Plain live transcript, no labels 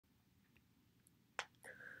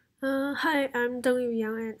Hi, I'm Dengyu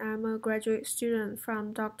Yang, and I'm a graduate student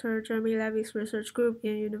from Dr. Jeremy Levy's research group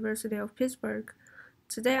in University of Pittsburgh.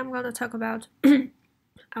 Today, I'm going to talk about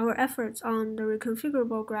our efforts on the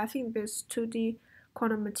reconfigurable graphene-based 2D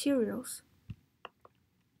quantum materials.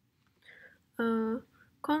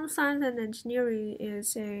 Quantum science and engineering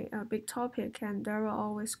is a big topic, and there are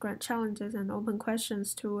always great challenges and open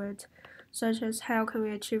questions to it, such as how can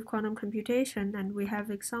we achieve quantum computation, and we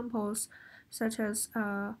have examples such as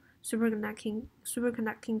superconducting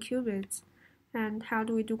qubits, and how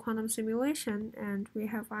do we do quantum simulation, and we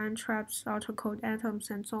have ion traps, ultra-cold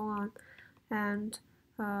atoms, and so on, and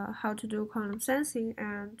how to do quantum sensing,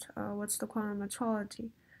 and what's the quantum metrology.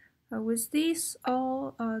 With these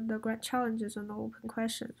all the great challenges and open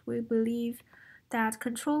questions, we believe that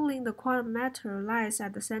controlling the quantum matter lies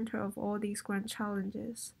at the center of all these grand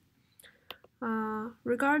challenges.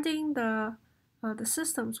 Regarding the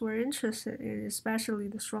systems we're interested in, especially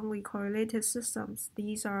the strongly correlated systems,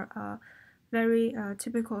 these are very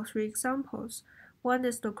typical three examples. One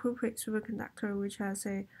is the cuprate superconductor, which has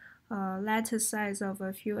a lattice size of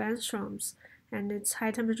a few angstroms, and its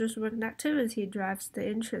high temperature superconductivity drives the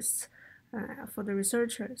interest for the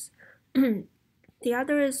researchers. The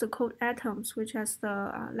other is the cold atoms, which has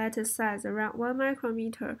the lattice size around 1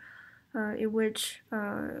 micrometer, in which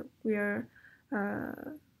we are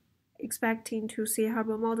expecting to see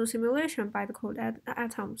Hubble model simulation by the cold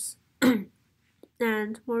atoms.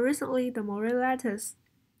 And more recently, the Moray lattice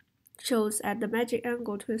shows at the magic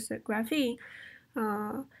angle twisted graphene,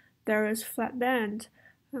 there is flat band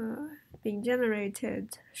being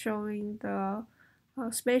generated, showing the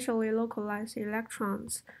spatially localized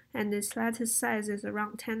electrons, and its lattice size is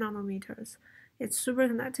around 10 nanometers. Its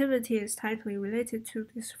superconductivity is tightly related to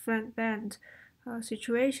this flat band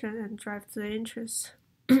situation and drives the interest.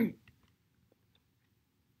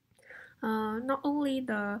 Not only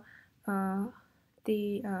the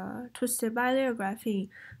twisted bilayer graphene.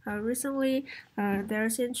 Recently,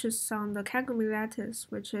 there's interest on the Kagome lattice,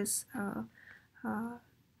 which is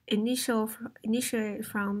initiated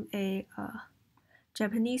from a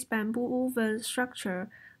Japanese bamboo woven structure,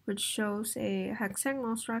 which shows a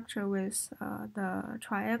hexagonal structure with the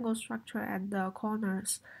triangle structure at the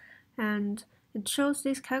corners. And it shows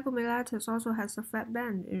this Kagome lattice also has a flat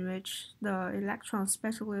band in which the electrons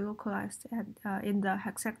specially localized in the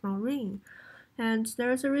hexagonal ring. And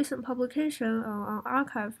there is a recent publication on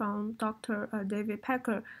arXiv from Dr. David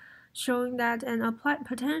Packer showing that an applied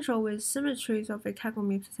potential with symmetries of a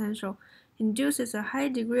Kagome potential induces a high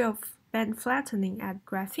degree of band flattening at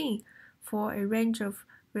graphene for a range of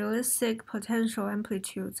realistic potential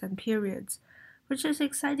amplitudes and periods, which is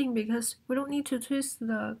exciting because we don't need to twist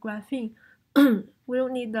the graphene. We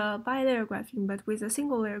don't need the bilayer graphene, but with a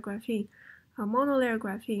single layer graphene, a monolayer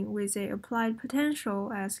graphene with a applied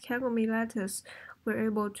potential as Kagome lattice,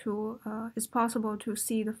 it's possible to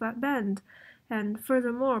see the flat band, and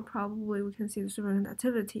furthermore, probably we can see the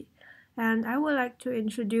superconductivity. And I would like to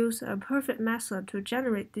introduce a perfect method to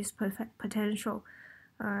generate this perfect potential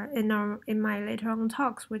in my later on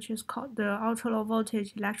talks, which is called the ultra-low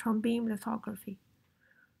voltage electron beam lithography.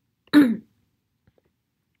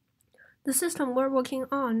 The system we're working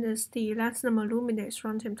on is the lanthanum aluminate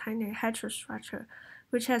strontium titanate heterostructure,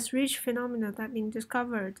 which has reached phenomena that have been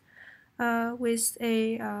discovered with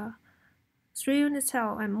a 3-unit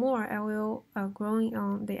cell and more alloy growing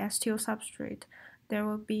on the STO substrate. There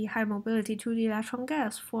will be high mobility 2D electron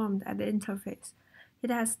gas formed at the interface.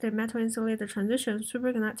 It has the metal insulator transition,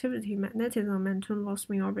 superconductivity, magnetism, and tunable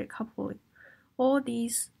spin orbit coupling. All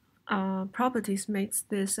these properties makes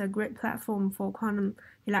this a great platform for quantum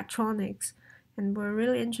electronics, and we're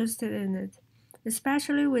really interested in it.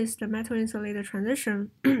 Especially with the metal insulator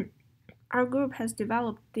transition, our group has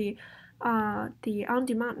developed the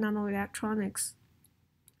on-demand nanoelectronics,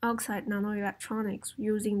 oxide nanoelectronics,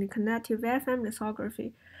 using the conductive FM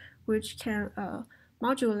lithography, which can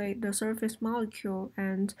modulate the surface molecule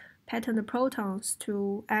and pattern the protons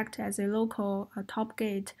to act as a local top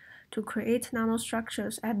gate to create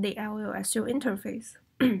nanostructures at the LO-SU interface.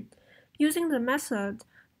 Using the method,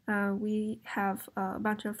 we have a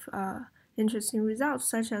bunch of interesting results,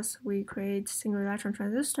 such as we create single electron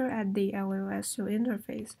transistor at the LO-SU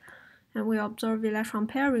interface, and we observe electron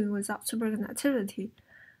pairing without superconductivity.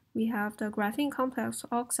 We have the graphene complex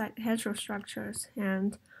oxide heterostructures,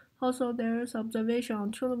 and also there is observation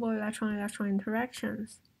on tunable electron-electron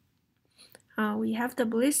interactions. We have the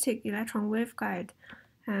ballistic electron waveguide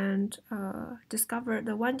and discovered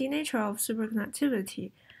the 1D nature of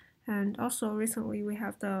superconductivity. And also recently we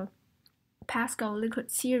have the Pascal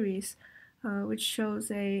liquid series, which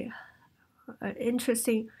shows an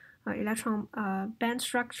interesting electron band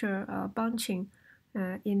structure bunching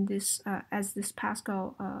in this as this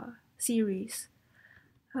Pascal series.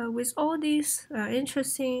 With all these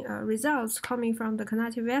interesting results coming from the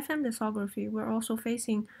conductive AFM lithography, we're also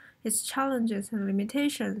facing its challenges and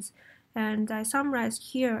limitations, and I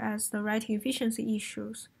summarized here as the writing efficiency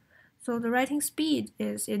issues. So the writing speed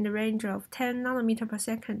is in the range of 10 nanometer per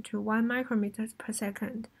second to 1 micrometer per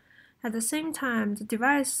second. At the same time, the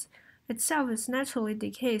device itself is naturally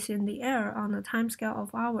decays in the air on a timescale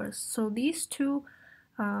of hours. So these two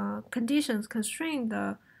conditions constrain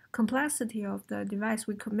the complexity of the device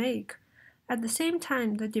we could make. At the same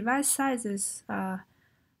time, the device size is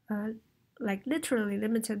like literally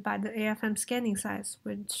limited by the AFM scanning size,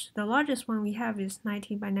 which the largest one we have is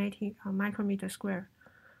 90 by 90 micrometer square.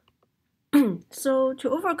 So to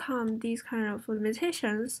overcome these kind of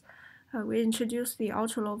limitations, we introduced the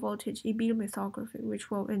ultra-low voltage E-beam lithography, which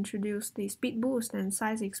will introduce the speed boost and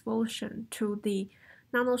size explosion to the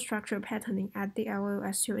nanostructure patterning at the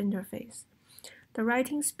LaLO3 interface. The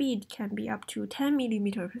writing speed can be up to 10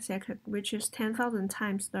 mm per second, which is 10,000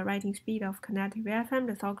 times the writing speed of conductive AFM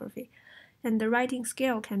lithography, and the writing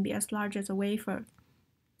scale can be as large as a wafer.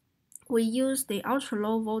 We use the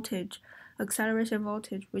ultra-low voltage acceleration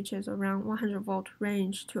voltage, which is around 100 volt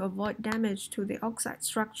range, to avoid damage to the oxide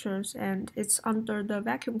structures, and it's under the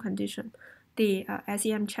vacuum condition, the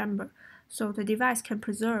SEM chamber, so the device can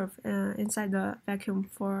preserve inside the vacuum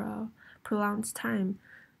for a prolonged time.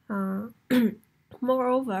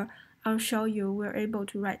 Moreover, I'll show you we're able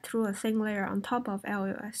to write through a thin layer on top of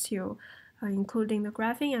LaLO3, including the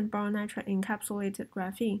graphene and boron nitride encapsulated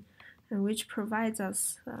graphene, and which provides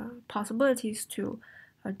us possibilities to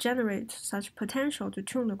generate such potential to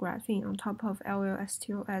tune the graphene on top of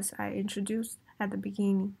LaLO3 as I introduced at the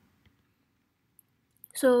beginning.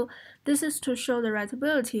 So this is to show the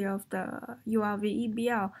writability of the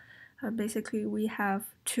ULV-EBL. Basically, we have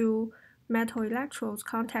two metal electrodes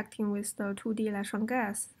contacting with the 2D electron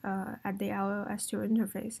gas at the LaLO3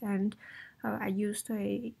 interface, and I used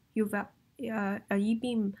a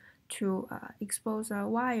E-beam to expose a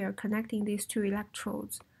wire connecting these two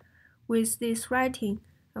electrodes. With this writing,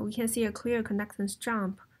 we can see a clear conductance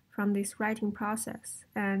jump from this writing process,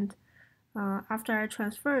 and after I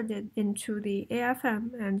transferred it into the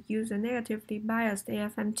AFM and use a negatively biased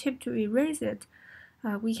AFM tip to erase it,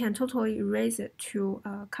 we can totally erase it to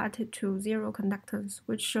cut it to zero conductance,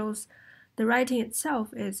 which shows the writing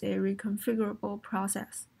itself is a reconfigurable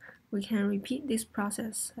process. We can repeat this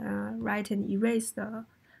process, write and erase the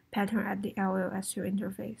pattern at the LaLO3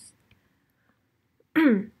 interface.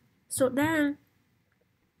 So then,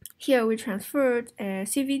 here we transferred a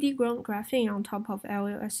CVD grown graphene on top of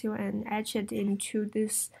LaLO3 and etched it into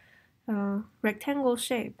this rectangle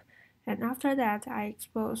shape. And after that, I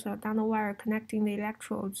exposed a nanowire connecting the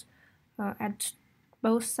electrodes at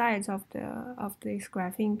both sides of this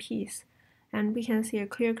graphene piece. And we can see a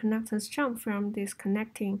clear conductance jump from this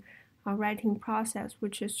connecting writing process,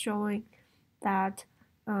 which is showing that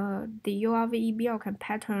the ULV-EBL can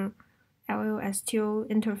pattern LaLO3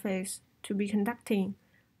 interface to be conducting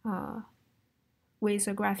with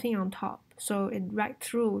a graphene on top, so it right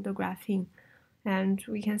through the graphene. And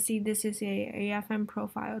we can see this is a AFM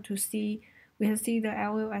profile to see, we can see the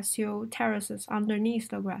LaLO3 terraces underneath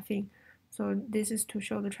the graphene. So this is to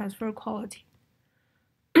show the transfer quality.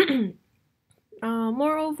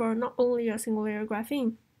 Moreover, not only a single layer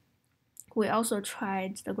graphene, we also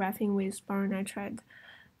tried the graphene with boron nitride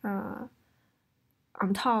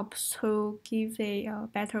on top to give a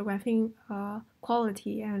better graphene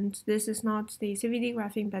quality, and this is not the CVD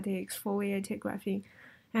graphene but the exfoliated graphene.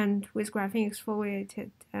 And with graphene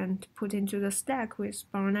exfoliated and put into the stack with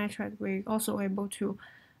boron nitride, we're also able to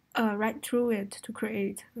write through it to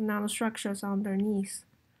create nanostructures underneath.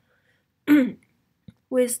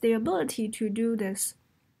 With the ability to do this,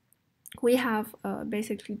 we have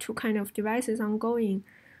basically two kind of devices ongoing.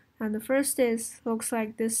 And the first looks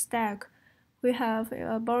like this stack. We have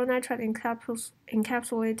a boron nitride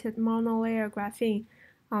encapsulated monolayer graphene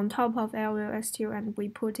on top of LaLO3, and we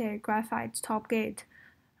put a graphite top gate,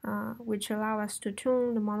 which allow us to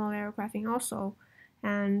tune the monolayer graphene also.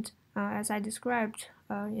 And as I described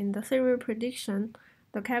in the theory prediction,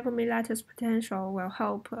 the Kagome lattice potential will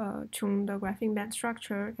help tune the graphene band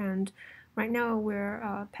structure, and right now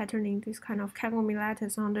we're patterning this kind of Kagome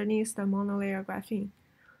lattice underneath the monolayer graphene.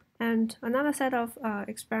 And another set of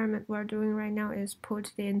experiment we're doing right now is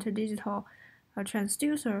put the interdigital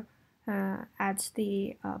transducer at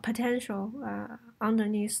the potential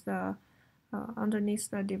underneath the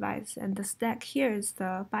device, and the stack here is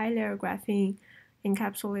the bilayer graphene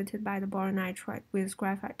encapsulated by the boron nitride with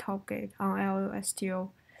graphite top gate on LaLO3,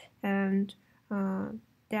 and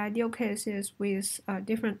the ideal case is with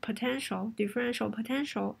differential potential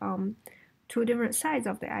two different sides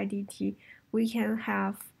of the IDT, we can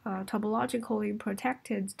have topologically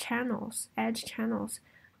protected channels, edge channels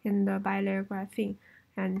in the bilayer graphene,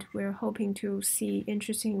 and we're hoping to see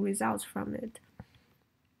interesting results from it.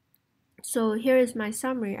 So here is my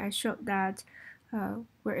summary. I showed that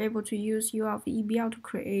we're able to use ULV-EBL to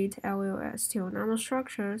create LOS steel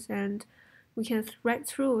nanostructures, and we can thread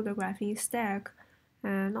through the graphene stack,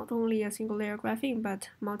 and not only a single layer graphene, but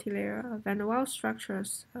multi-layer van der Waals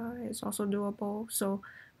structures is also doable. So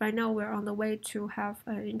right now we're on the way to have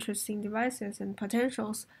interesting devices and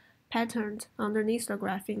potentials patterned underneath the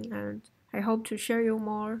graphene, and I hope to share you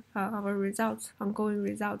more our results, ongoing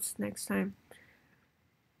results next time.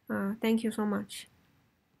 Thank you so much.